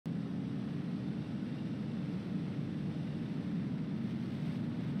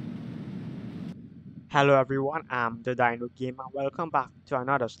Hello everyone, I'm the Dino Gamer. Welcome back to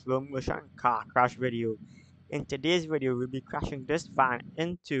another slow motion car crash video. In today's video, we'll be crashing this van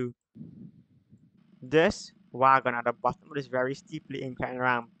into this wagon at the bottom of this very steeply inclined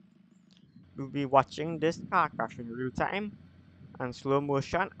ramp. We'll be watching this car crash in real time and slow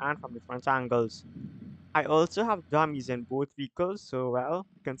motion and from different angles. I also have dummies in both vehicles, so well,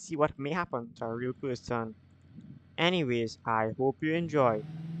 you can see what may happen to a real person. Anyways, I hope you enjoy.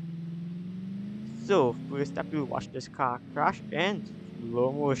 So, first up, we'll watch this car crash in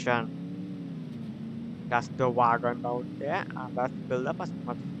slow motion. That's the wagon down there, and let's build up as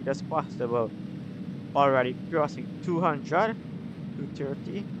much speed as possible. Already crossing 200,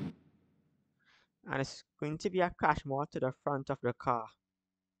 230, and it's going to be a crash more to the front of the car.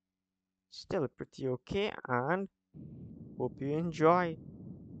 Still pretty okay, and hope you enjoy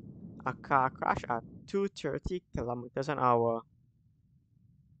a car crash at 230 kilometers an hour.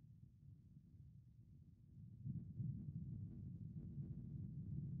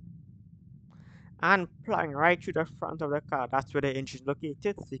 And plowing right through the front of the car, that's where the engine is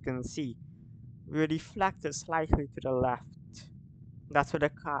located, so you can see. We deflected slightly to the left. That's where the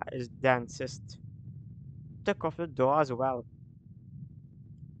car is densest. Took off the door as well.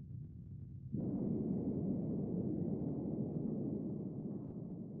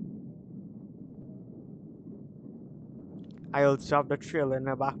 I also have the trailer in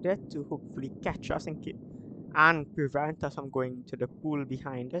the back there to hopefully catch us and prevent us from going to the pool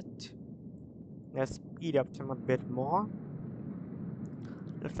behind it. Let's speed up them a bit more.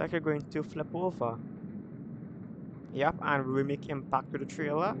 Looks like we're going to flip over. Yep, and will we make impact with the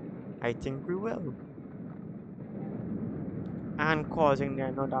trailer? I think we will. And causing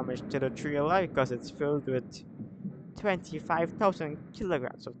no damage to the trailer because it's filled with 25,000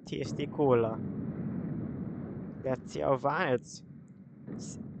 kilograms of tasty cola. Let's see our van.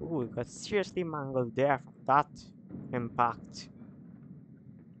 Ooh, it got seriously mangled there from that impact.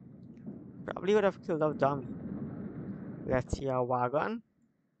 Probably would have killed our dummy. Let's see our wagon.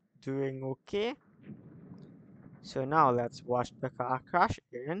 Doing okay. So now let's watch the car crash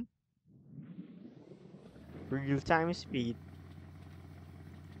in real-time speed.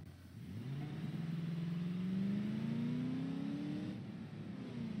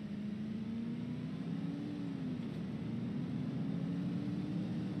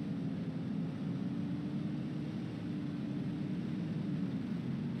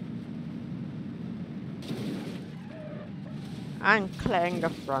 And clearing the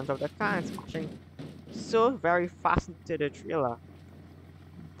front of the car and smashing so very fast into the trailer.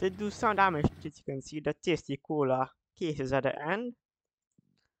 They do some damage, as you can see the tasty cola cases at the end.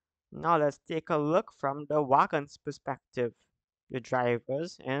 Now let's take a look from the wagon's perspective. The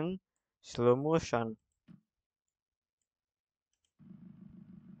drivers in slow motion.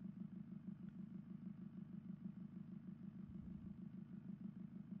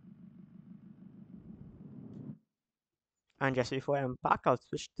 And just before impact, I'll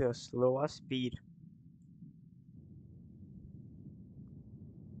switch to a slower speed.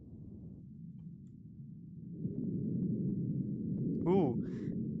 Ooh,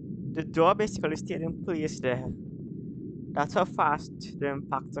 the door basically stayed in place there. That's how fast the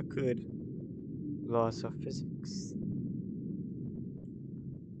impact occurred. Laws of physics.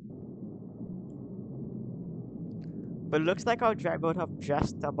 But looks like our driver would have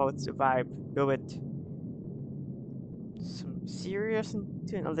just about survived, though with some serious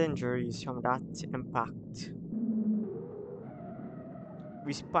internal injuries from that impact.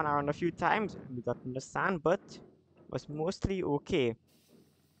 We spun around a few times and we got in the sand, but was mostly okay.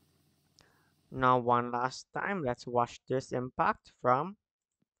 Now one last time, let's watch this impact from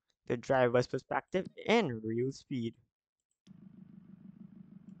the driver's perspective in real speed.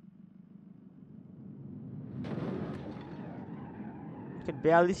 Could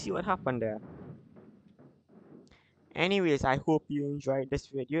barely see what happened there. Anyways, I hope you enjoyed this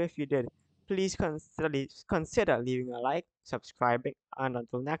video. If you did, please consider leaving a like, subscribing, and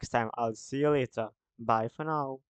until next time, I'll see you later. Bye for now.